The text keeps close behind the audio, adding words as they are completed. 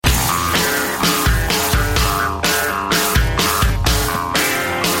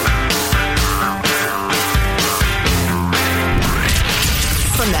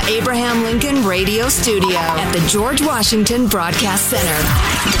Abraham Lincoln Radio Studio at the George Washington Broadcast Center.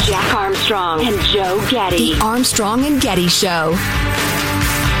 Jack Armstrong and Joe Getty. The Armstrong and Getty Show.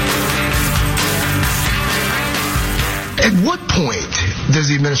 At what point does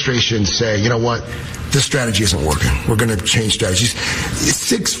the administration say, you know what, this strategy isn't working, we're going to change strategies?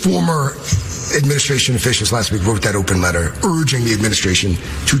 6 former administration officials last week wrote that open letter urging the administration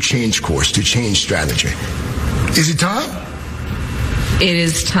to change course, to change strategy. Is it time? It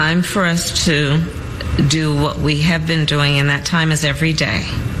is time for us to do what we have been doing, and that time is every day.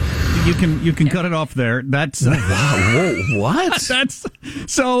 You can cut it off there. That's wow. Whoa, what? That's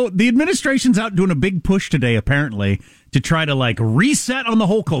so the administration's out doing a big push today, apparently, to try to reset on the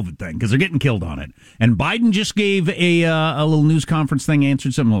whole COVID thing because they're getting killed on it. And Biden just gave a little news conference thing,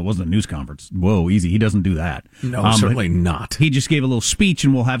 answered something. Well, it wasn't a news conference. Whoa, easy. He doesn't do that. No, certainly not. He just gave a little speech,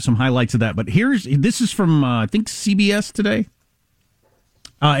 and we'll have some highlights of that. But this is from I think CBS today,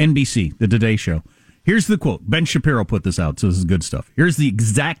 NBC, the Today Show. Here's the quote. Ben Shapiro put this out, so this is good stuff. Here's the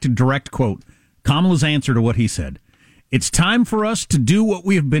exact direct quote. Kamala's answer to what he said. It's time for us to do what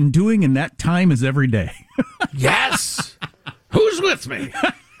we have been doing, and that time is every day. Yes! Who's with me?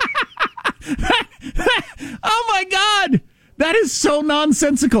 Oh, my God! That is so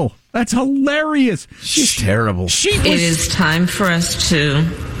nonsensical. That's hilarious. She's terrible. It is time for us to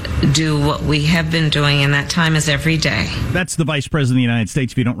do what we have been doing, and that time is every day. That's the Vice President of the United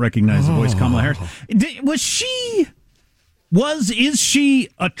States, if you don't recognize the voice, Kamala Harris. Is she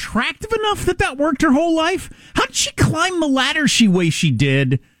attractive enough that worked her whole life? How did she climb the ladder way she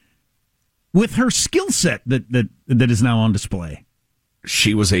did with her skill set that is now on display?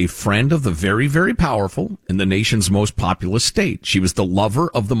 She was a friend of the very, very powerful in the nation's most populous state. She was the lover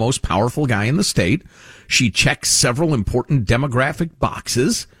of the most powerful guy in the state. She checks several important demographic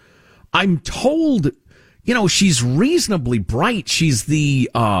boxes. I'm told, she's reasonably bright. She's the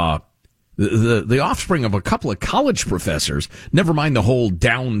offspring of a couple of college professors. Never mind the whole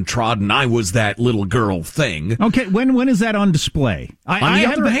downtrodden, I was that little girl thing. Okay, when is that on display? On the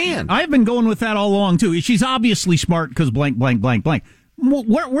other hand, I've been going with that all along too. She's obviously smart because blank, blank, blank, blank.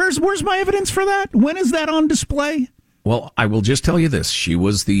 Where's my evidence for that? When is that on display? Well, I will just tell you this. She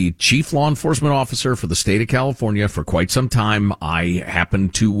was the chief law enforcement officer for the state of California for quite some time. I happen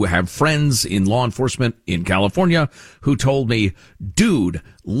to have friends in law enforcement in California who told me, dude,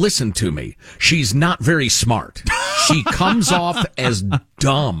 listen to me. She's not very smart. She comes off as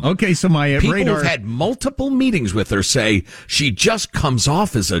dumb. Okay, so my People radar... have had multiple meetings with her say she just comes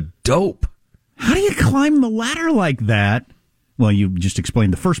off as a dope. How do you climb the ladder like that? Well, you just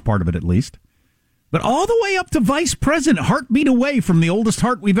explained the first part of it at least. But all the way up to vice president, heartbeat away from the oldest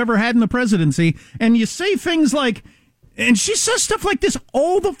heart we've ever had in the presidency. And you say things like, and she says stuff like this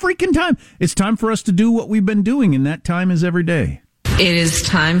all the freaking time. It's time for us to do what we've been doing, and that time is every day. It is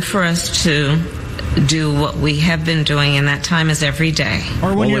time for us to do what we have been doing, and that time is every day.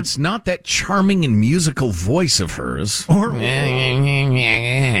 Or when it's not that charming and musical voice of hers. Or when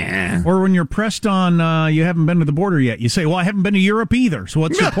you're pressed on, you haven't been to the border yet, you say, well, I haven't been to Europe either, so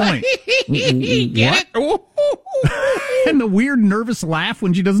what's your point? Get what? And the weird nervous laugh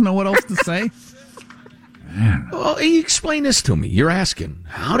when she doesn't know what else to say. Well, explain this to me. You're asking,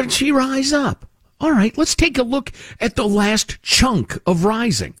 how did she rise up? All right, let's take a look at the last chunk of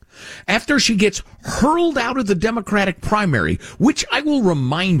rising. After she gets hurled out of the Democratic primary, which I will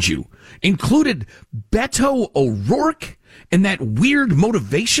remind you, included Beto O'Rourke and that weird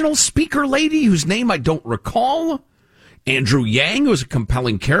motivational speaker lady whose name I don't recall. Andrew Yang was a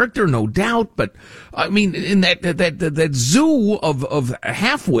compelling character, no doubt, but I mean, in that zoo of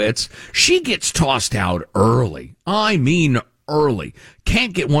halfwits, she gets tossed out early. I mean, early.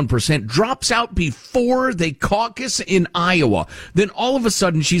 Can't get 1%, drops out before they caucus in Iowa. Then all of a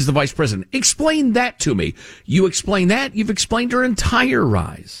sudden she's the vice president. Explain that to me. You explain that, you've explained her entire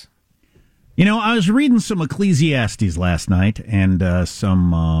rise. I was reading some Ecclesiastes last night and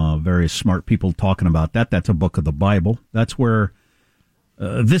some various smart people talking about that. That's a book of the Bible. That's where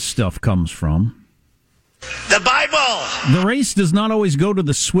this stuff comes from. The Bible! The race does not always go to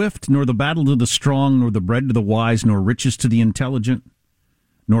the swift, nor the battle to the strong, nor the bread to the wise, nor riches to the intelligent,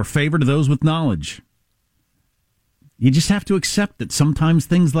 nor favor to those with knowledge. You just have to accept that sometimes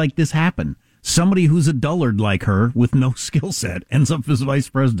things like this happen. Somebody who's a dullard like her with no skill set ends up as vice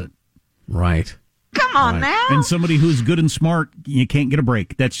president. Right. Come on now. And somebody who's good and smart, you can't get a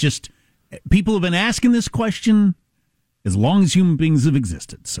break. That's just, people have been asking this question as long as human beings have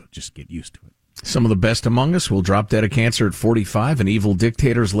existed, so just get used to it. Some of the best among us will drop dead of cancer at 45, and evil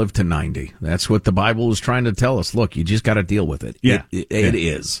dictators live to 90. That's what the Bible is trying to tell us. Look, you just got to deal with it. Yeah. It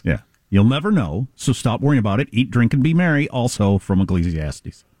is. Yeah. You'll never know, so stop worrying about it. Eat, drink, and be merry, also from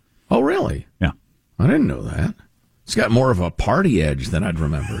Ecclesiastes. Oh, really? Yeah. I didn't know that. It's got more of a party edge than I'd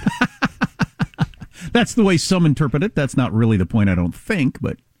remembered. That's the way some interpret it. That's not really the point, I don't think,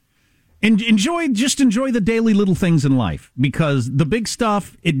 but enjoy the daily little things in life, because the big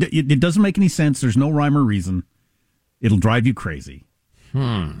stuff, it doesn't make any sense. There's no rhyme or reason. It'll drive you crazy.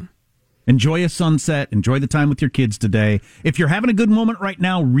 Enjoy a sunset. Enjoy the time with your kids today. If you're having a good moment right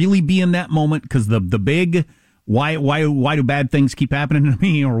now, really be in that moment, because the big why do bad things keep happening to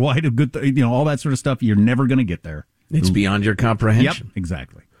me, or why do good all that sort of stuff, you're never going to get there. It's beyond your comprehension. Yep,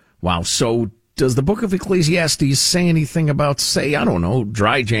 exactly. Wow. So does the book of Ecclesiastes say anything about, say, I don't know,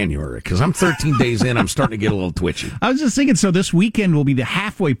 dry January? Because I'm 13 days in, I'm starting to get a little twitchy. I was just thinking, so this weekend will be the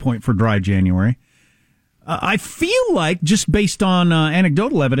halfway point for dry January. I feel like, just based on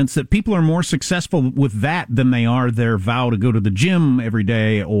anecdotal evidence, that people are more successful with that than they are their vow to go to the gym every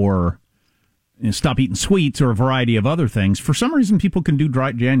day, or stop eating sweets, or a variety of other things. For some reason, people can do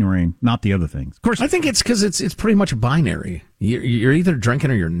dry January, not the other things. Of course, I think it's because it's pretty much binary. You're either drinking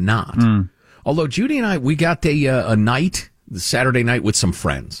or you're not. Although Judy and I, we got a night, the Saturday night, with some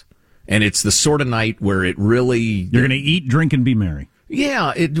friends, and it's the sort of night where it really you're going to eat, drink, and be merry.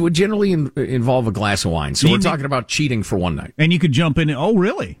 Yeah, it would generally involve a glass of wine. So we're talking about cheating for one night. And you could jump in. Oh,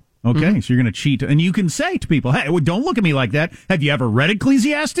 really? Okay, so you're going to cheat, and you can say to people, "Hey, don't look at me like that. Have you ever read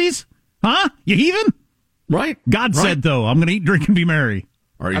Ecclesiastes? Huh? You heathen?" Right. God said, though, I'm going to eat, drink, and be merry.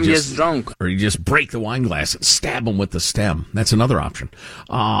 Or I'm just drunk. Or you just break the wine glass and stab them with the stem. That's another option.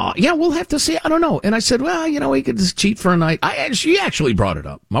 Yeah, we'll have to see. I don't know. And I said, well, we could just cheat for a night. She actually brought it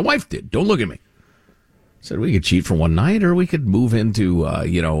up. My wife did. Don't look at me. Said we could cheat for one night, or we could move into,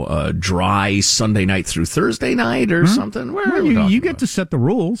 a dry Sunday night through Thursday night or something. Well, you get to set the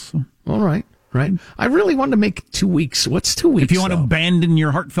rules. All right. Right. I really wanted to make 2 weeks. What's 2 weeks? If you want to abandon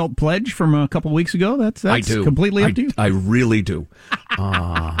your heartfelt pledge from a couple weeks ago, that's I do. Completely up to you. I really do.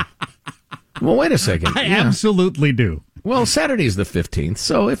 Well, wait a second. I absolutely do. Well, Saturday's the 15th,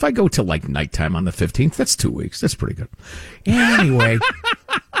 so if I go till like nighttime on the 15th, that's 2 weeks. That's pretty good. Anyway.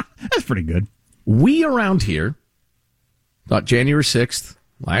 That's pretty good. We around here thought January 6th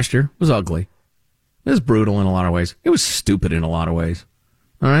last year was ugly. It was brutal in a lot of ways. It was stupid in a lot of ways.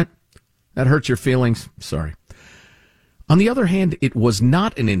 All right? That hurts your feelings. Sorry. On the other hand, it was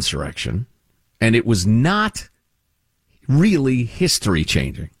not an insurrection, and it was not really history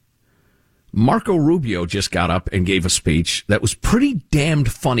changing. Marco Rubio just got up and gave a speech that was pretty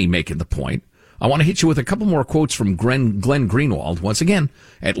damned funny, making the point. I want to hit you with a couple more quotes from Glenn Greenwald. Once again,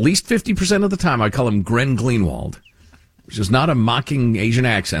 at least 50% of the time I call him Glenn Greenwald, which is not a mocking Asian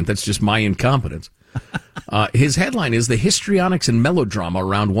accent. That's just my incompetence. His headline is, "The histrionics and melodrama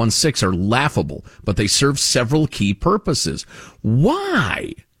around 1/6 are laughable, but they serve several key purposes."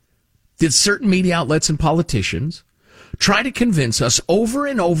 Why did certain media outlets and politicians try to convince us over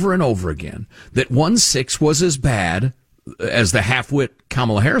and over and over again that 1/6 was as bad, as the half-wit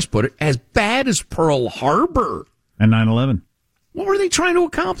Kamala Harris put it, as bad as Pearl Harbor? And 9/11. What were they trying to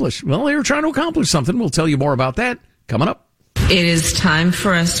accomplish? Well, they were trying to accomplish something. We'll tell you more about that coming up. It is time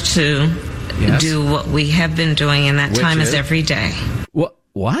for us to do what we have been doing, and that time is every day.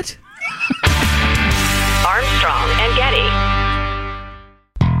 What? Armstrong and Getty.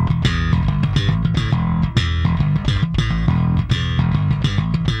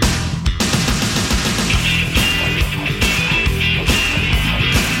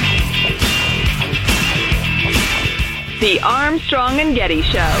 The Armstrong and Getty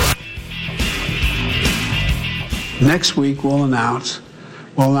Show. Next week we'll announce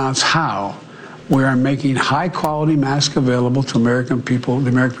how we are making high-quality masks available to the American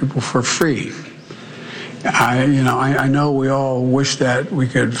people for free. I know we all wish that we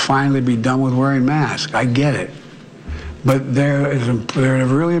could finally be done with wearing masks. I get it, but they're a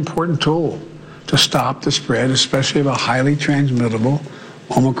really important tool to stop the spread, especially of a highly transmittable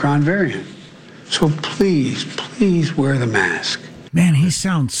Omicron variant. So please wear the mask. Man, he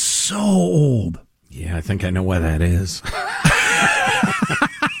sounds so old. Yeah, I think I know why that is.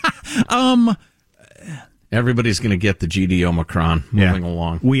 Everybody's going to get the GD Omicron moving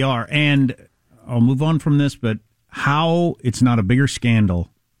along. We are. And I'll move on from this, but how it's not a bigger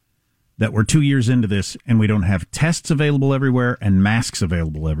scandal that we're 2 years into this and we don't have tests available everywhere and masks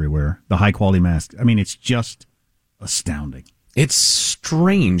available everywhere, the high-quality masks. I mean, it's just astounding. It's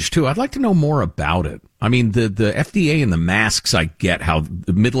strange, too. I'd like to know more about it. I mean, the FDA and the masks, I get how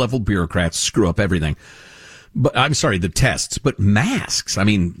the mid-level bureaucrats screw up everything. But I'm sorry, the tests. But masks, I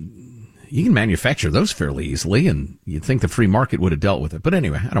mean, you can manufacture those fairly easily, and you'd think the free market would have dealt with it. But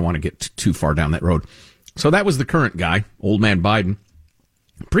anyway, I don't want to get too far down that road. So that was the current guy, old man Biden.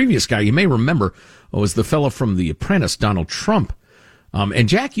 Previous guy, you may remember, was the fellow from The Apprentice, Donald Trump. And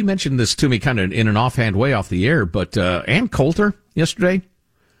Jack, you mentioned this to me kind of in an offhand way off the air, but Ann Coulter yesterday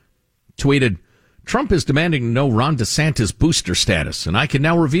tweeted, Trump is demanding to know Ron DeSantis' booster status, and I can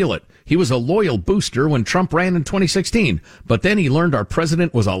now reveal it. He was a loyal booster when Trump ran in 2016, but then he learned our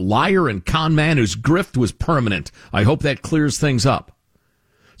president was a liar and con man whose grift was permanent. I hope that clears things up.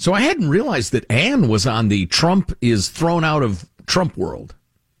 So I hadn't realized that Ann was on the Trump is thrown out of Trump world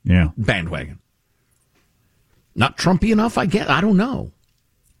bandwagon. Not Trumpy enough, I guess. I don't know.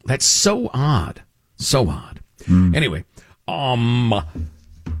 That's so odd. So odd. Anyway,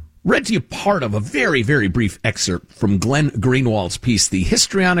 read to you part of a very, very brief excerpt from Glenn Greenwald's piece. The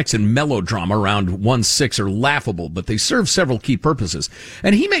histrionics and melodrama around 1-6 are laughable, but they serve several key purposes.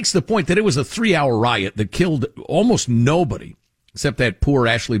 And he makes the point that it was a 3-hour riot that killed almost nobody, except that poor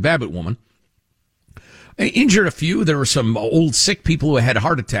Ashley Babbitt woman. Injured a few. There were some old sick people who had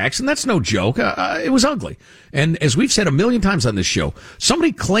heart attacks, and that's no joke. It was ugly. And as we've said a million times on this show,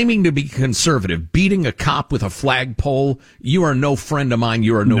 somebody claiming to be conservative, beating a cop with a flagpole, you are no friend of mine.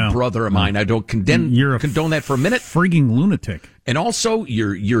 You are no brother of mine. I don't condone that for a minute. Freaking lunatic. And also,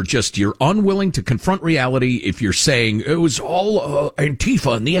 you're unwilling to confront reality if you're saying it was all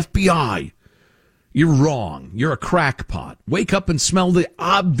Antifa and the FBI. You're wrong. You're a crackpot. Wake up and smell the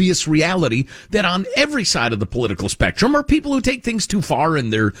obvious reality that on every side of the political spectrum are people who take things too far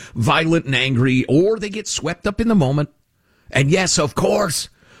and they're violent and angry, or they get swept up in the moment. And yes, of course,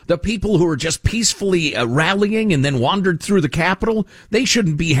 the people who are just peacefully rallying and then wandered through the Capitol, they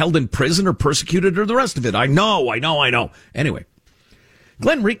shouldn't be held in prison or persecuted or the rest of it. I know. Anyway,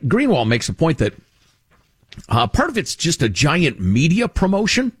 Glenn Greenwald makes a point that part of it's just a giant media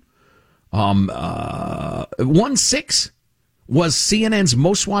promotion. 1-6 was CNN's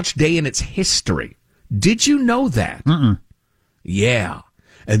most watched day in its history. Did you know that? Yeah.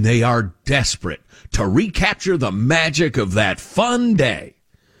 And they are desperate to recapture the magic of that fun day.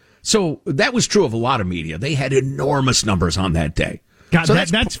 So that was true of a lot of media. They had enormous numbers on that day. God, so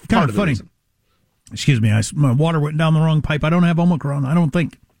that's kind of funny. Excuse me, my water went down the wrong pipe. I don't have Omicron, I don't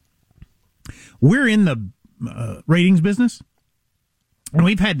think. We're in the ratings business. And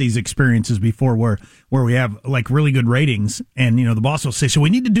we've had these experiences before where we have like really good ratings and, the boss will say, so we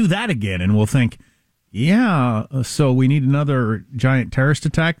need to do that again. And we'll think, so we need another giant terrorist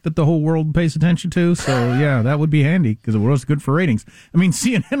attack that the whole world pays attention to. So, that would be handy because it was good for ratings. I mean,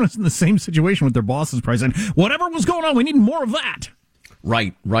 CNN was in the same situation with their bosses probably saying, whatever was going on, we need more of that.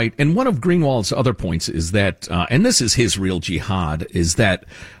 Right. And one of Greenwald's other points is that, and this is his real jihad, is that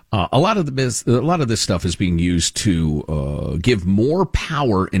a lot of this stuff is being used to give more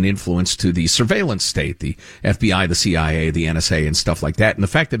power and influence to the surveillance state, the FBI, the CIA, the NSA, and stuff like that. And the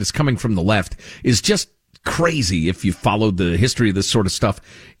fact that it's coming from the left is just crazy if you followed the history of this sort of stuff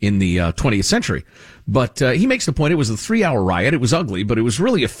in the 20th century. But he makes the point it was a 3-hour riot. It was ugly, but it was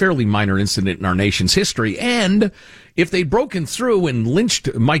really a fairly minor incident in our nation's history. And if they'd broken through and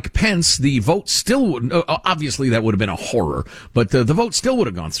lynched Mike Pence, the vote still would, obviously that would have been a horror, but the vote still would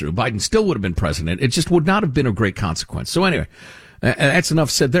have gone through. Biden still would have been president. It just would not have been of great consequence. So anyway, that's enough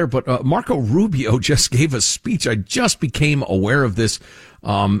said there. But Marco Rubio just gave a speech. I just became aware of this.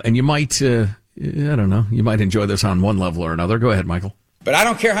 And you might, I don't know, you might enjoy this on one level or another. Go ahead, Michael. But I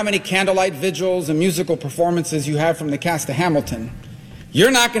don't care how many candlelight vigils and musical performances you have from the cast of Hamilton. You're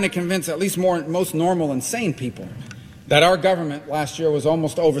not going to convince at least most normal and sane people that our government last year was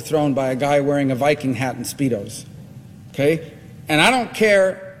almost overthrown by a guy wearing a Viking hat and Speedos. Okay? And I don't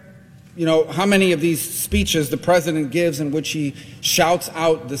care, how many of these speeches the president gives in which he shouts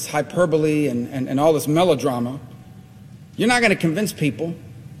out this hyperbole and all this melodrama. You're not going to convince people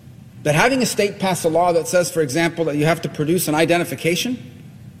that having a state pass a law that says, for example, that you have to produce an identification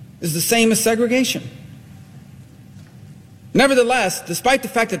is the same as segregation. Nevertheless, despite the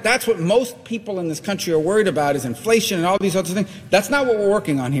fact that that's what most people in this country are worried about is inflation and all these other things, that's not what we're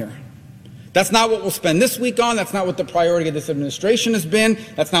working on here. That's not what we'll spend this week on. That's not what the priority of this administration has been.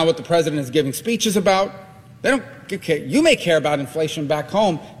 That's not what the president is giving speeches about. They don't care. You may care about inflation back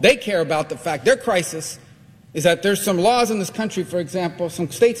home. They care about the fact their crisis is that there's some laws in this country, for example,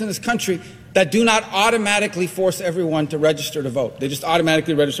 some states in this country that do not automatically force everyone to register to vote. They just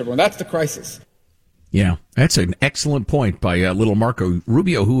automatically register everyone. That's the crisis. Yeah, that's an excellent point by little Marco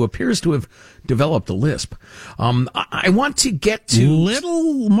Rubio, who appears to have developed a lisp. I want to get to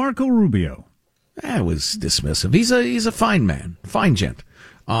little Marco Rubio. That was dismissive. He's a fine man, fine gent.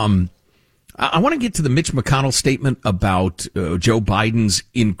 I want to get to the Mitch McConnell statement about Joe Biden's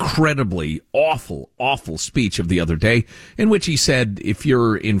incredibly awful speech of the other day, in which he said, if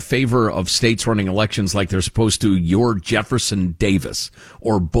you're in favor of states running elections like they're supposed to, you're Jefferson Davis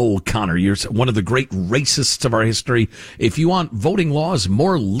or Bull Connor. You're one of the great racists of our history. If you want voting laws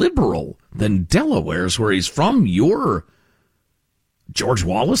more liberal than Delaware's, where he's from, you're George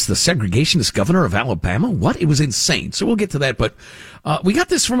Wallace, the segregationist governor of Alabama? What? It was insane. So we'll get to that. But we got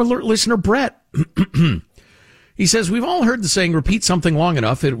this from alert listener Brett. He says, we've all heard the saying, repeat something long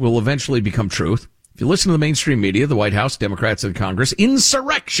enough, it will eventually become truth. If you listen to the mainstream media, the White House, Democrats, and Congress,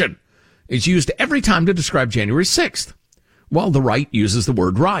 insurrection is used every time to describe January 6th, while the right uses the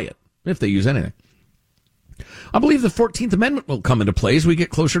word riot, if they use anything. I believe the 14th Amendment will come into play as we get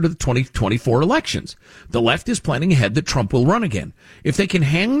closer to the 2024 elections. The left is planning ahead that Trump will run again. If they can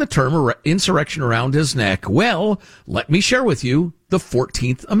hang the term insurrection around his neck, well, let me share with you the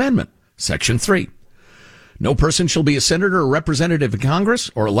 14th Amendment, Section 3. No person shall be a senator or representative in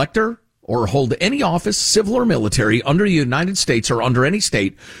Congress or elector or hold any office, civil or military, under the United States or under any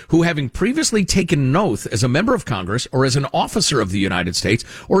state, who having previously taken an oath as a member of Congress or as an officer of the United States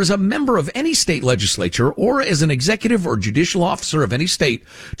or as a member of any state legislature or as an executive or judicial officer of any state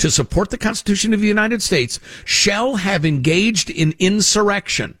to support the Constitution of the United States shall have engaged in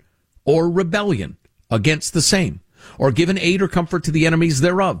insurrection or rebellion against the same or given aid or comfort to the enemies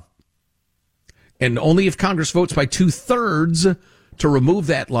thereof. And only if Congress votes by 2/3 to remove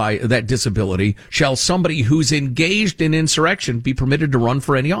that disability shall somebody who's engaged in insurrection be permitted to run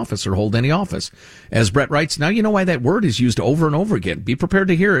for any office or hold any office. As Brett writes, now you know why that word is used over and over again. Be prepared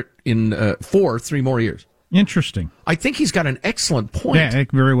to hear it in 3 more years. Interesting. I think he's got an excellent point. Yeah,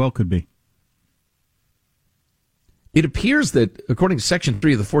 it very well could be. It appears that, according to Section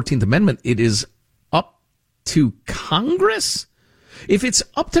 3 of the 14th Amendment, it is up to Congress. If it's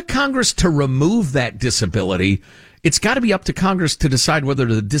up to Congress to remove that disability, it's got to be up to Congress to decide whether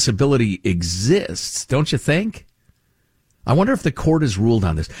the disability exists, don't you think? I wonder if the court has ruled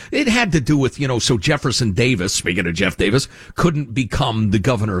on this. It had to do with, so Jefferson Davis, speaking of Jeff Davis, couldn't become the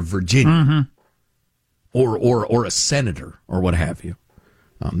governor of Virginia or a senator or what have you.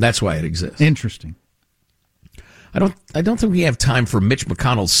 That's why it exists. Interesting. I don't think we have time for Mitch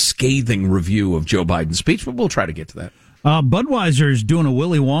McConnell's scathing review of Joe Biden's speech, but we'll try to get to that. Budweiser's doing a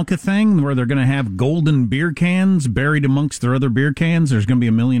Willy Wonka thing where they're going to have golden beer cans buried amongst their other beer cans. There's going to be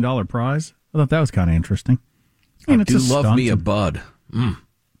 $1 million prize. I thought that was kind of interesting. I do love me a Bud.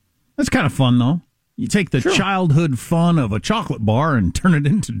 That's kind of fun, though. You take the childhood fun of a chocolate bar and turn it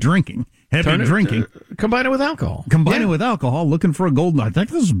into drinking. Drinking. Combine it with alcohol. Combine it with alcohol, looking for a golden. I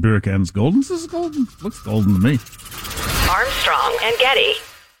think this beer can's golden. This is golden. Looks golden to me. Armstrong and Getty.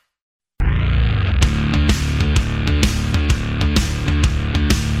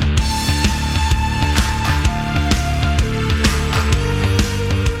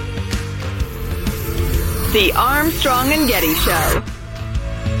 The Armstrong and Getty Show.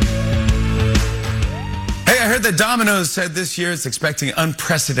 Hey, I heard that Domino's said this year it's expecting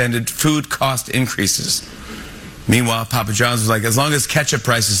unprecedented food cost increases. Meanwhile, Papa John's was like, as long as ketchup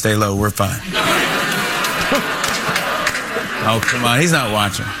prices stay low, we're fine. Oh, come on. He's not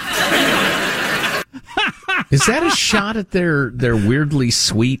watching. Is that a shot at their weirdly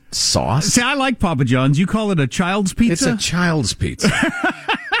sweet sauce? See, I like Papa John's. You call it a child's pizza? It's a child's pizza.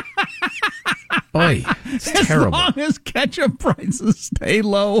 Oy, it's terrible. As long as ketchup prices stay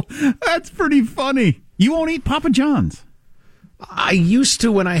low, that's pretty funny. You won't eat Papa John's? I used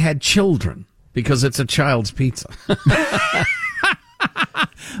to when I had children, because it's a child's pizza. But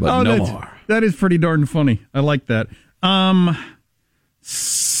no more. That is pretty darn funny. I like that. A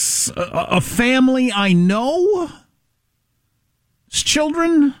family I know,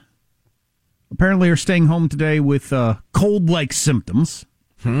 children apparently are staying home today with cold-like symptoms.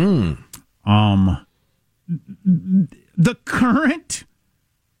 The current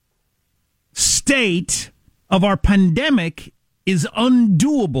state of our pandemic is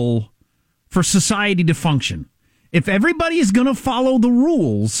undoable for society to function. If everybody is going to follow the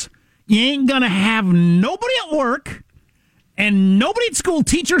rules, you ain't going to have nobody at work and nobody at school,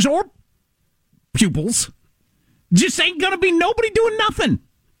 teachers or pupils. Just ain't going to be nobody doing nothing.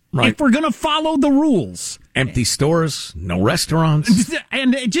 Right. If we're going to follow the rules. Empty stores, no restaurants.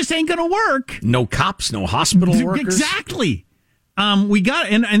 And it just ain't going to work. No cops, no hospital workers. Exactly. We got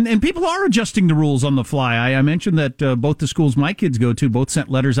and people are adjusting the rules on the fly. I mentioned that both the schools my kids go to both sent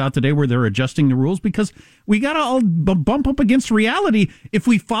letters out today where they're adjusting the rules because we got to all bump up against reality. If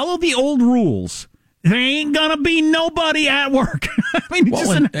we follow the old rules, there ain't going to be nobody at work. I mean,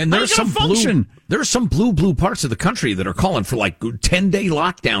 and there's some There are some blue parts of the country that are calling for like 10-day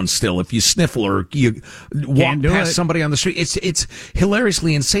lockdown still if you sniffle or you walk past somebody on the street. It's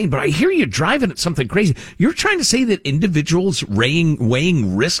hilariously insane, but I hear you driving at something crazy. You're trying to say that individuals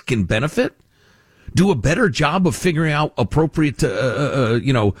weighing risk and benefit do a better job of figuring out appropriate,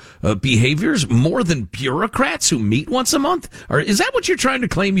 behaviors more than bureaucrats who meet once a month? Or is that what you're trying to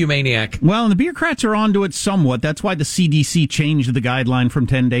claim, you maniac? Well, and the bureaucrats are onto it somewhat. That's why the CDC changed the guideline from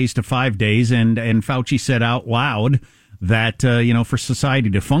 10 days to 5 days, and Fauci said out loud that, for society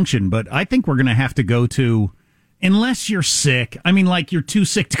to function. But I think we're going to have to go to, unless you're sick, like you're too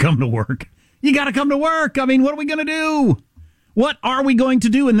sick to come to work. You got to come to work. What are we going to do? What are we going to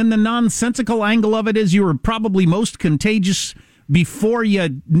do? And then the nonsensical angle of it is you were probably most contagious before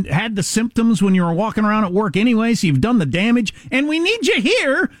you had the symptoms when you were walking around at work anyway, so you've done the damage. And we need you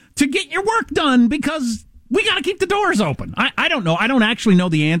here to get your work done because we got to keep the doors open. I don't know. I don't actually know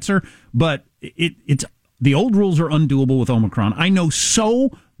the answer, but it's the old rules are undoable with Omicron. I know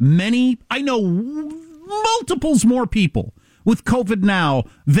multiples more people with COVID now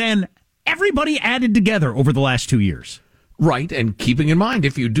than everybody added together over the last 2 years. Right, and keeping in mind,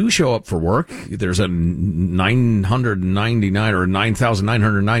 if you do show up for work, there's a 999 or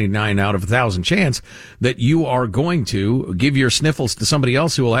 9,999 out of 1,000 chance that you are going to give your sniffles to somebody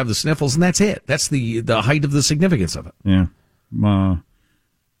else who will have the sniffles, and that's it. That's the height of the significance of it. Yeah.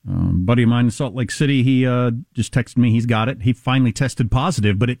 Buddy of mine in Salt Lake City, he just texted me he's got it. He finally tested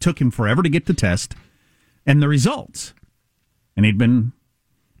positive, but it took him forever to get the test and the results. And he'd been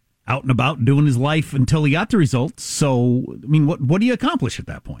out and about doing his life until he got the results. So, what do you accomplish at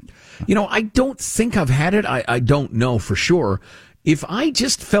that point? I don't think I've had it. I don't know for sure. If I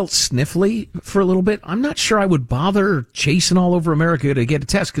just felt sniffly for a little bit, I'm not sure I would bother chasing all over America to get a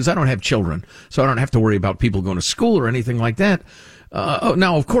test because I don't have children. So I don't have to worry about people going to school or anything like that.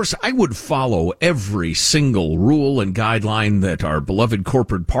 Now, of course, I would follow every single rule and guideline that our beloved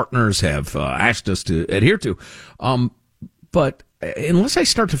corporate partners have asked us to adhere to. But unless I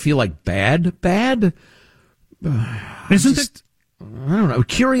start to feel like bad, isn't it? I don't know.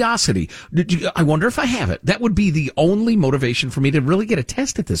 Curiosity. I wonder if I have it. That would be the only motivation for me to really get a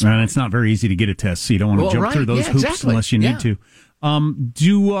test at this point. And it's not very easy to get a test, so you don't want to jump through those hoops unless you need to.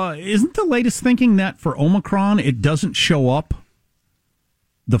 Isn't the latest thinking that for Omicron it doesn't show up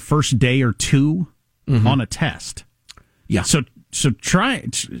the first day or two on a test? Yeah. So try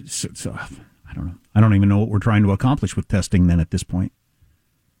it. So I don't know. I don't even know what we're trying to accomplish with testing then at this point.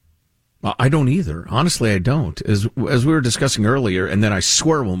 I don't either. Honestly, I don't. As we were discussing earlier, and then I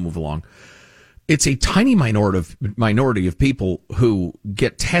swear we'll move along, it's a tiny minority of people who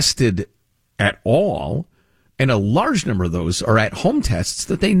get tested at all, and a large number of those are at-home tests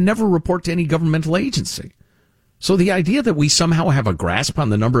that they never report to any governmental agency. So the idea that we somehow have a grasp on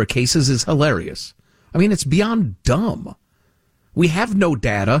the number of cases is hilarious. It's beyond dumb. We have no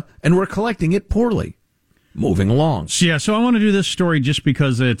data, and we're collecting it poorly. Moving along. Yeah, so I want to do this story just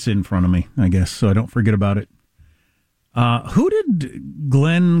because it's in front of me, I guess, so I don't forget about it. Who did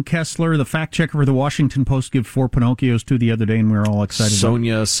Glenn Kessler, the fact checker for the Washington Post, give 4 Pinocchios to the other day, and we were all excited?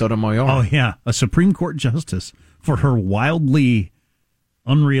 Sonia Sotomayor. Oh, yeah, a Supreme Court justice for her wildly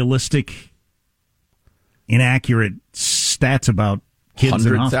unrealistic, inaccurate stats about kids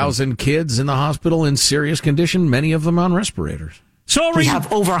 100,000 kids in the hospital in serious condition, many of them on respirators. So we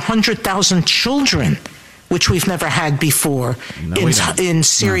have over 100,000 children, which we've never had before, in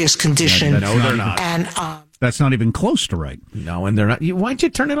serious condition. No, they're not. And that's not even close to right. No, and they're not. Why'd you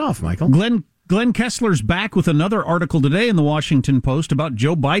turn it off, Michael? Glenn Kessler's back with another article today in the Washington Post about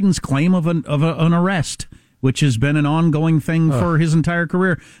Joe Biden's claim of an arrest, which has been an ongoing thing for his entire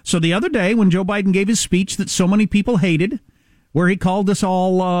career. So the other day, when Joe Biden gave his speech that so many people hated, where he called us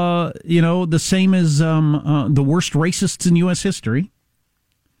all, the same as the worst racists in U.S. history.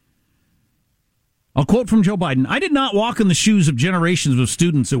 I'll quote from Joe Biden. "I did not walk in the shoes of generations of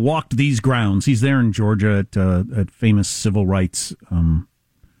students that walked these grounds." He's there in Georgia at famous civil rights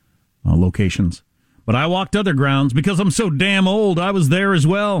locations. "But I walked other grounds because I'm so damn old. I was there as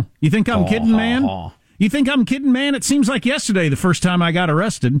well. You think I'm kidding, man? You think I'm kidding, man? It seems like yesterday the first time I got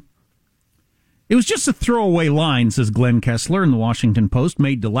arrested." It was just a throwaway line, says Glenn Kessler in the Washington Post,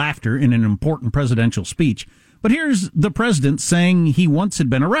 made to laughter in an important presidential speech. But here's the president saying he once had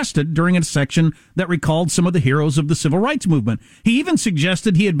been arrested during a section that recalled some of the heroes of the civil rights movement. He even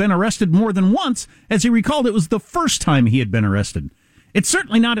suggested he had been arrested more than once, as he recalled it was the first time he had been arrested. It's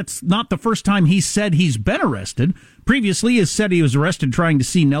certainly it's not the first time he said he's been arrested. Previously, he has said he was arrested trying to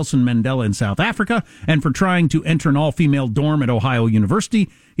see Nelson Mandela in South Africa and for trying to enter an all-female dorm at Ohio University.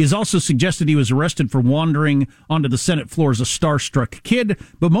 He has also suggested he was arrested for wandering onto the Senate floor as a starstruck kid,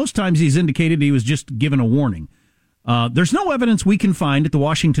 but most times he's indicated he was just given a warning. There's no evidence we can find at the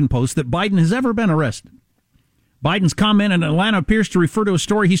Washington Post that Biden has ever been arrested. Biden's comment in Atlanta appears to refer to a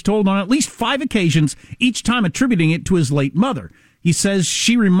story he's told on at least 5 occasions, each time attributing it to his late mother. He says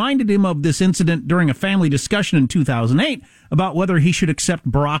she reminded him of this incident during a family discussion in 2008 about whether he should accept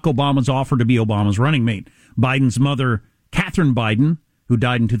Barack Obama's offer to be Obama's running mate. Biden's mother, Catherine Biden, who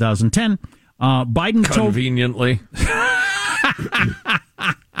died in 2010, Biden conveniently.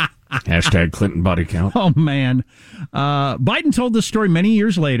 Hashtag Clinton body count. Oh, man. Biden told this story many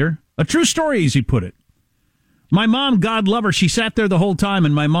years later. A true story, as he put it. My mom, God love her, she sat there the whole time,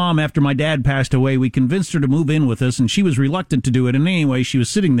 and my mom, after my dad passed away, we convinced her to move in with us, and she was reluctant to do it. And anyway, she was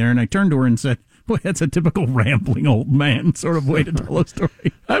sitting there, and I turned to her and said, boy, that's a typical rambling old man sort of way to tell a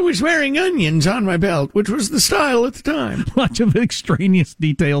story. I was wearing onions on my belt, which was the style at the time. Lots of extraneous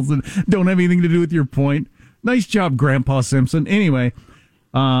details that don't have anything to do with your point. Nice job, Grandpa Simpson. Anyway,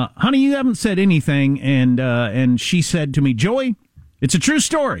 honey, you haven't said anything, and she said to me, Joey, it's a true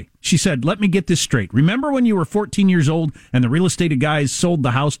story. She said, let me get this straight. Remember when you were 14 years old and the real estate guys sold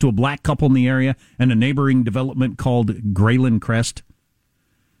the house to a black couple in the area and a neighboring development called Grayland Crest?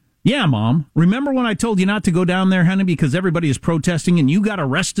 Yeah, Mom. Remember when I told you not to go down there, honey, because everybody is protesting and you got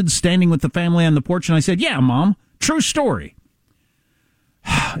arrested standing with the family on the porch? And I said, yeah, Mom. True story.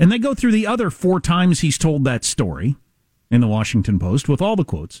 And they go through the other 4 times he's told that story in the Washington Post with all the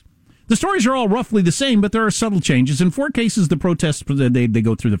quotes. The stories are all roughly the same, but there are subtle changes. In 4 cases, the protests, they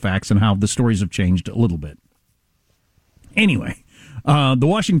go through the facts and how the stories have changed a little bit. Anyway, the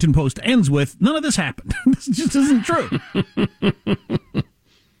Washington Post ends with, none of this happened. This just isn't true.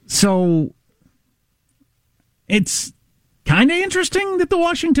 So, it's kind of interesting that the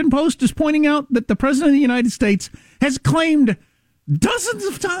Washington Post is pointing out that the President of the United States has claimed dozens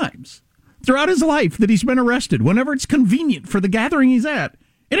of times throughout his life that he's been arrested whenever it's convenient for the gathering he's at.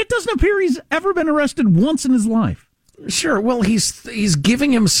 And it doesn't appear he's ever been arrested once in his life. Sure. Well, he's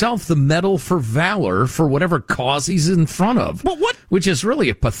giving himself the Medal for Valor for whatever cause he's in front of. But what? Which is really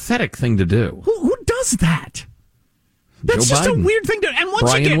a pathetic thing to do. Who does that? That's Joe just Biden. A weird thing to. And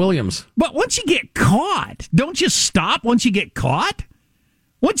once Brian Williams. But once you get caught, don't you stop once you get caught?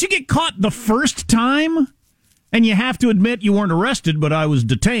 Once you get caught the first time, and you have to admit you weren't arrested, but I was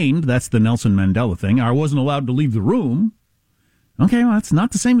detained. That's the Nelson Mandela thing. I wasn't allowed to leave the room. Okay, well, that's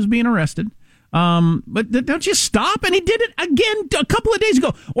not the same as being arrested. But don't you stop? And he did it again a couple of days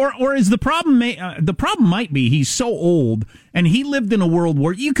ago. Or is the problem? The problem might be he's so old, and he lived in a world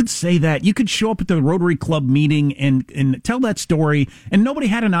where you could say that you could show up at the Rotary Club meeting and tell that story, and nobody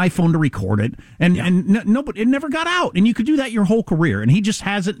had an iPhone to record it, and nobody, it never got out, and you could do that your whole career. And he just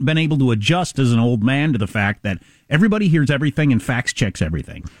hasn't been able to adjust as an old man to the fact that everybody hears everything and fact checks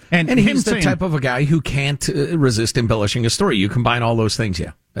everything. And he's the type of a guy who can't resist embellishing a story. You combine all those things,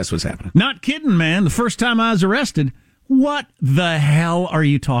 yeah, that's what's happening. Not kidding, man. The first time I was arrested, what the hell are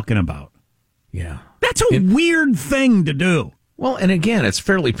you talking about? Yeah. That's a weird thing to do. Well, and again, it's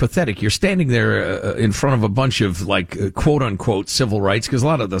fairly pathetic. You're standing there in front of a bunch of, quote unquote, civil rights, because a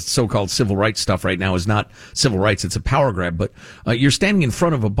lot of the so-called civil rights stuff right now is not civil rights, it's a power grab. But you're standing in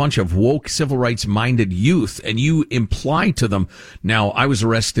front of a bunch of woke civil rights minded youth, and you imply to them, now, I was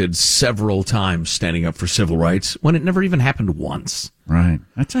arrested several times standing up for civil rights, when it never even happened once. Right.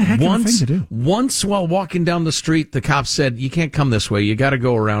 That's a heck of a thing to do. Once while walking down the street, the cops said, you can't come this way, you got to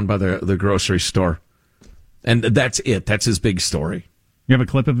go around by the grocery store. And that's it. That's his big story. You have a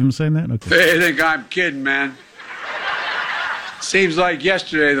clip of him saying that? Okay. They think I'm kidding, man. Seems like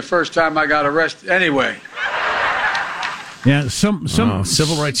yesterday, the first time I got arrested. Anyway. Yeah, some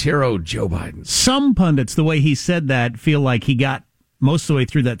civil rights hero Joe Biden. Some pundits, the way he said that, feel like he got most of the way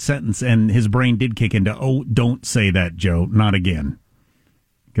through that sentence and his brain did kick into, oh, don't say that, Joe, not again.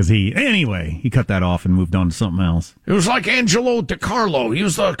 Because he cut that off and moved on to something else. It was like Angelo DiCarlo. He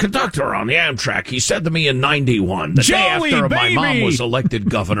was the conductor on the Amtrak. He said to me in 91, the day after my mom was elected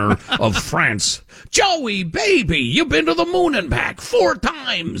governor of France, Joey, baby, you've been to the moon and back 4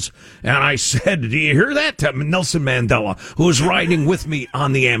 times. And I said, do you hear that? To Nelson Mandela, who was riding with me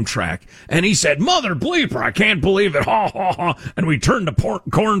on the Amtrak. And he said, mother bleeper, I can't believe it. Ha, ha, ha. And we turned to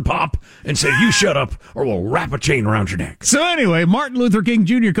Corn Pop and said, you shut up or we'll wrap a chain around your neck. So anyway, Martin Luther King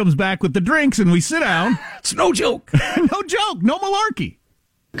Jr. comes back with the drinks and we sit down. It's no joke. No joke. No malarkey.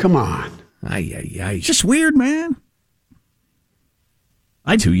 Come on. It's just weird, man.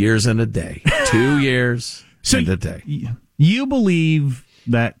 2 years and a day. 2 years and a day. You believe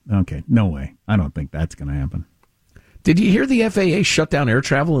that? Okay, no way. I don't think that's going to happen. Did you hear the FAA shut down air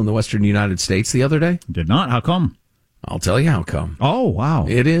travel in the western United States the other day? Did not. How come? I'll tell you how come. Oh, wow.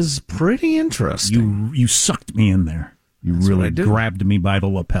 It is pretty interesting. You sucked me in there. You really grabbed me by the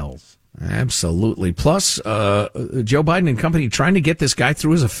lapels. Absolutely. Plus, Joe Biden and company trying to get this guy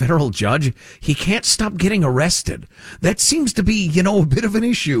through as a federal judge. He can't stop getting arrested. That seems to be, a bit of an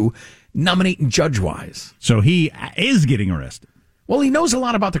issue, nominating judge-wise. So he is getting arrested. Well, he knows a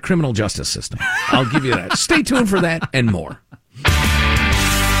lot about the criminal justice system. I'll give you that. Stay tuned for that and more.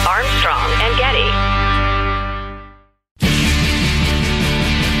 Armstrong and Getty.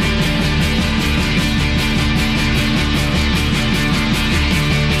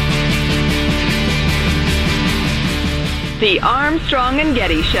 The Armstrong and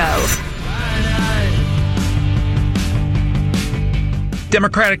Getty Show.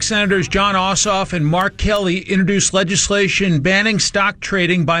 Democratic Senators John Ossoff and Mark Kelly introduced legislation banning stock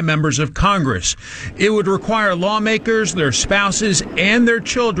trading by members of Congress. It would require lawmakers, their spouses, and their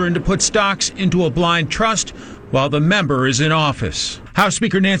children to put stocks into a blind trust while the member is in office. House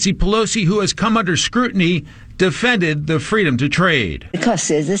Speaker Nancy Pelosi, who has come under scrutiny, defended the freedom to trade. Because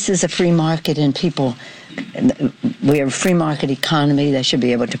this is a free market and we are a free market economy. They should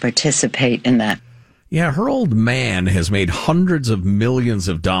be able to participate in that. Yeah, her old man has made hundreds of millions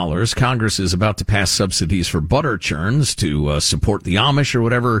of dollars. Congress is about to pass subsidies for butter churns to support the Amish or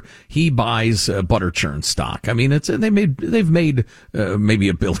whatever. He buys butter churn stock. I mean, they've made maybe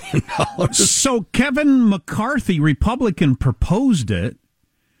 $1 billion. So Kevin McCarthy, Republican, proposed it.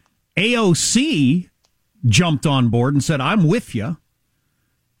 AOC jumped on board and said, "I'm with you."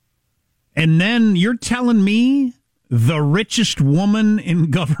 And then you're telling me the richest woman in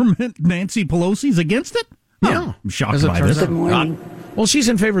government, Nancy Pelosi's against it? Yeah. I'm shocked by this. Good morning. Well, she's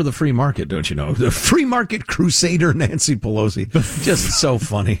in favor of the free market, don't you know? The free market crusader, Nancy Pelosi. Just so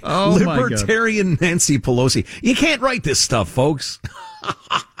funny. Oh, Libertarian Nancy Pelosi. You can't write this stuff, folks.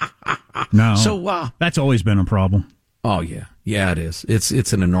 No. So, that's always been a problem. Oh, yeah. Yeah, it is.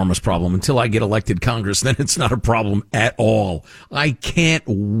 It's an enormous problem. Until I get elected Congress, then it's not a problem at all. I can't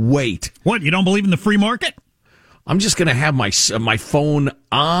wait. What, you don't believe in the free market? I'm just going to have my phone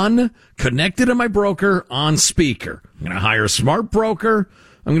on, connected to my broker, on speaker. I'm going to hire a smart broker.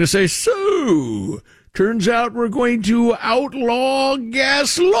 I'm going to say, so, turns out we're going to outlaw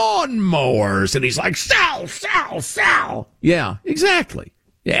gas lawnmowers. And he's like, sell. Yeah, exactly.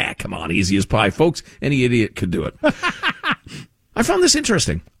 Yeah, come on, easy as pie, folks. Any idiot could do it. I found this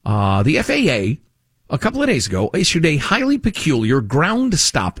interesting. The FAA, a couple of days ago, issued a highly peculiar ground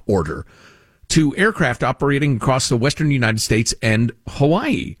stop order to aircraft operating across the western United States and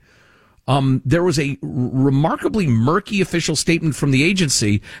Hawaii. There was a remarkably murky official statement from the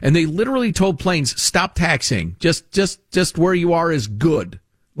agency, and they literally told planes, stop taxiing. Just where you are is good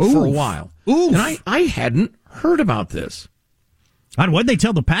for a while. Oof. And I hadn't heard about this. What'd they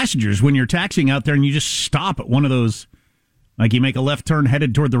tell the passengers when you're taxiing out there and you just stop at one of those, like you make a left turn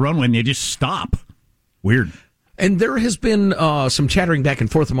headed toward the runway and you just stop? Weird. And there has been some chattering back and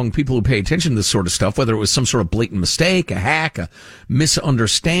forth among people who pay attention to this sort of stuff, whether it was some sort of blatant mistake, a hack, a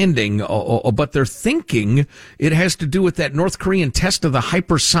misunderstanding, but they're thinking it has to do with that North Korean test of the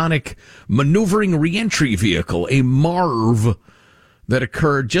hypersonic maneuvering reentry vehicle, a MARV, that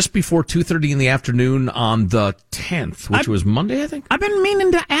occurred just before 2:30 in the afternoon on the 10th, which was Monday, I think. I've been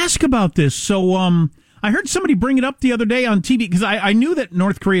meaning to ask about this. So I heard somebody bring it up the other day on TV, because I knew that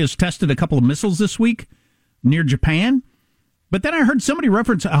North Korea has tested a couple of missiles this week near Japan. But then I heard somebody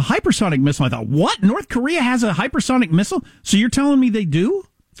reference a hypersonic missile. I thought, what? North Korea has a hypersonic missile? So you're telling me they do?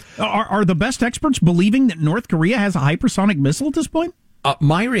 Are the best experts believing that North Korea has a hypersonic missile at this point?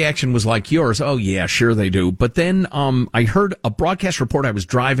 My reaction was like yours. Oh, yeah, sure they do. But then I heard a broadcast report. I was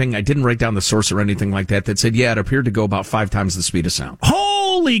driving. I didn't write down the source or anything like that said, yeah, it appeared to go about 5 times the speed of sound.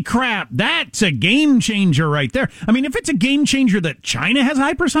 Holy crap. That's a game changer right there. I mean, if it's a game changer that China has a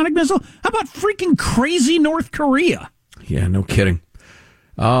hypersonic missile, how about freaking crazy North Korea? Yeah, no kidding.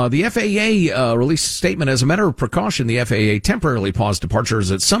 The FAA released a statement. As a matter of precaution, the FAA temporarily paused departures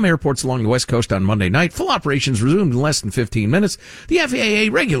at some airports along the West Coast on Monday night. Full operations resumed in less than 15 minutes. The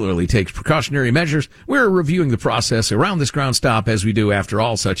FAA regularly takes precautionary measures. We're reviewing the process around this ground stop as we do after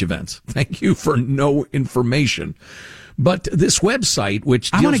all such events. Thank you for no information. But this website,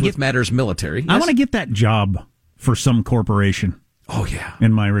 which deals with matters military. I want to get that job for some corporation. Oh, yeah.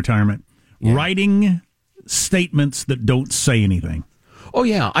 In my retirement. Yeah. Writing statements that don't say anything. Oh,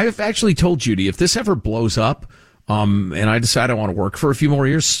 yeah. I've actually told Judy, if this ever blows up, and I decide I want to work for a few more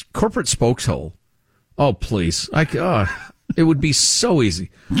years, corporate spokeshole. Oh, please. It would be so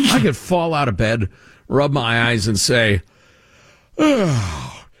easy. I could fall out of bed, rub my eyes, and say,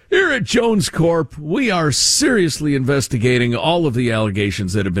 Here at Jones Corp, we are seriously investigating all of the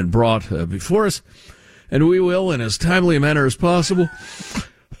allegations that have been brought before us, and we will, in as timely a manner as possible,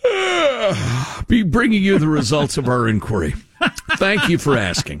 be bringing you the results of our inquiry. Thank you for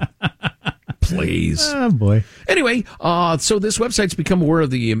asking. Please. Oh, boy. Anyway, so this website's become aware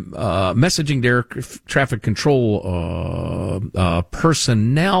of the messaging to air traffic control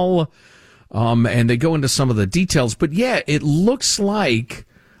personnel, and they go into some of the details. But, yeah, it looks like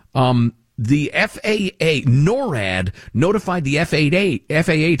the FAA, NORAD, notified the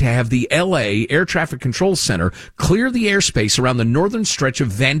FAA to have the L.A. Air Traffic Control Center clear the airspace around the northern stretch of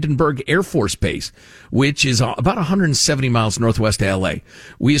Vandenberg Air Force Base, which is about 170 miles northwest of L.A.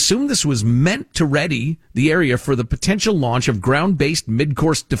 We assume this was meant to ready the area for the potential launch of ground-based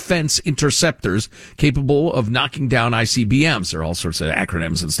mid-course defense interceptors capable of knocking down ICBMs. There are all sorts of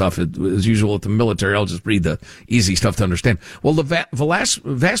acronyms and stuff. As usual at the military, I'll just read the easy stuff to understand. Well, the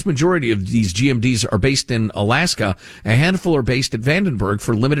vast majority of these GMDs are based in Alaska. A handful are based at Vandenberg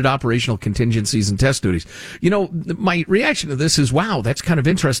for limited operational contingencies and test duties. You know, my reaction to this is, wow, that's kind of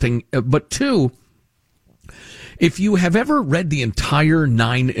interesting. But two, if you have ever read the entire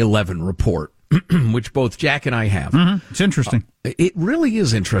 9/11 report, which both Jack and I have. It's interesting. It really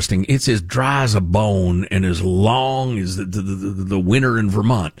is interesting. It's as dry as a bone and as long as the winter in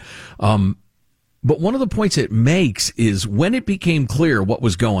Vermont. But one of the points it makes is when it became clear what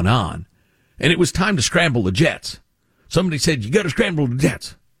was going on, and it was time to scramble the jets, somebody said, you got to scramble the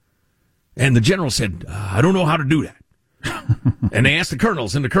jets. And the general said, I don't know how to do that. And they asked the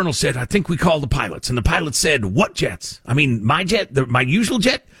colonels, and the colonel said, I think we called the pilots. And the pilots said, what jets? I mean, my jet, my usual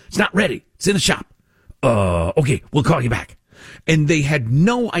jet, it's not ready. It's in the shop. Okay, we'll call you back. And they had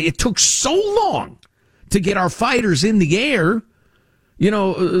it took so long to get our fighters in the air. You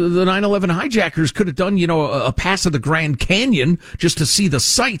know, the 9/11 hijackers could have done, a pass of the Grand Canyon just to see the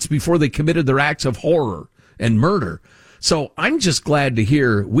sights before they committed their acts of horror and murder. So I'm just glad to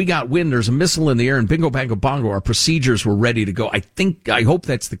hear we got wind. There's a missile in the air, and bingo, bango, bongo, our procedures were ready to go. I hope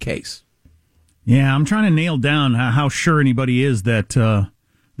that's the case. Yeah, I'm trying to nail down how sure anybody is that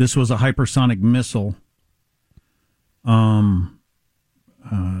this was a hypersonic missile. Antony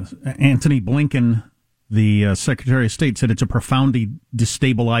Blinken, the Secretary of State, said it's a profoundly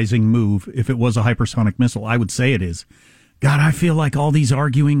destabilizing move if it was a hypersonic missile. I would say it is. God, I feel like all these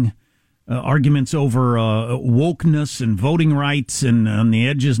arguments over wokeness and voting rights and on the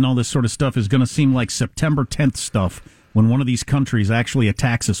edges and all this sort of stuff is going to seem like September 10th stuff when one of these countries actually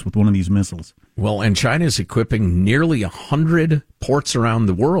attacks us with one of these missiles. Well, and China is equipping nearly 100 ports around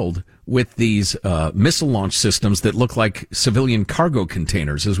the world with these missile launch systems that look like civilian cargo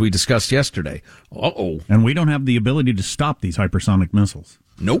containers, as we discussed yesterday. Uh-oh. And we don't have the ability to stop these hypersonic missiles.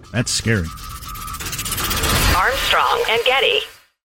 Nope. That's scary. Armstrong and Getty.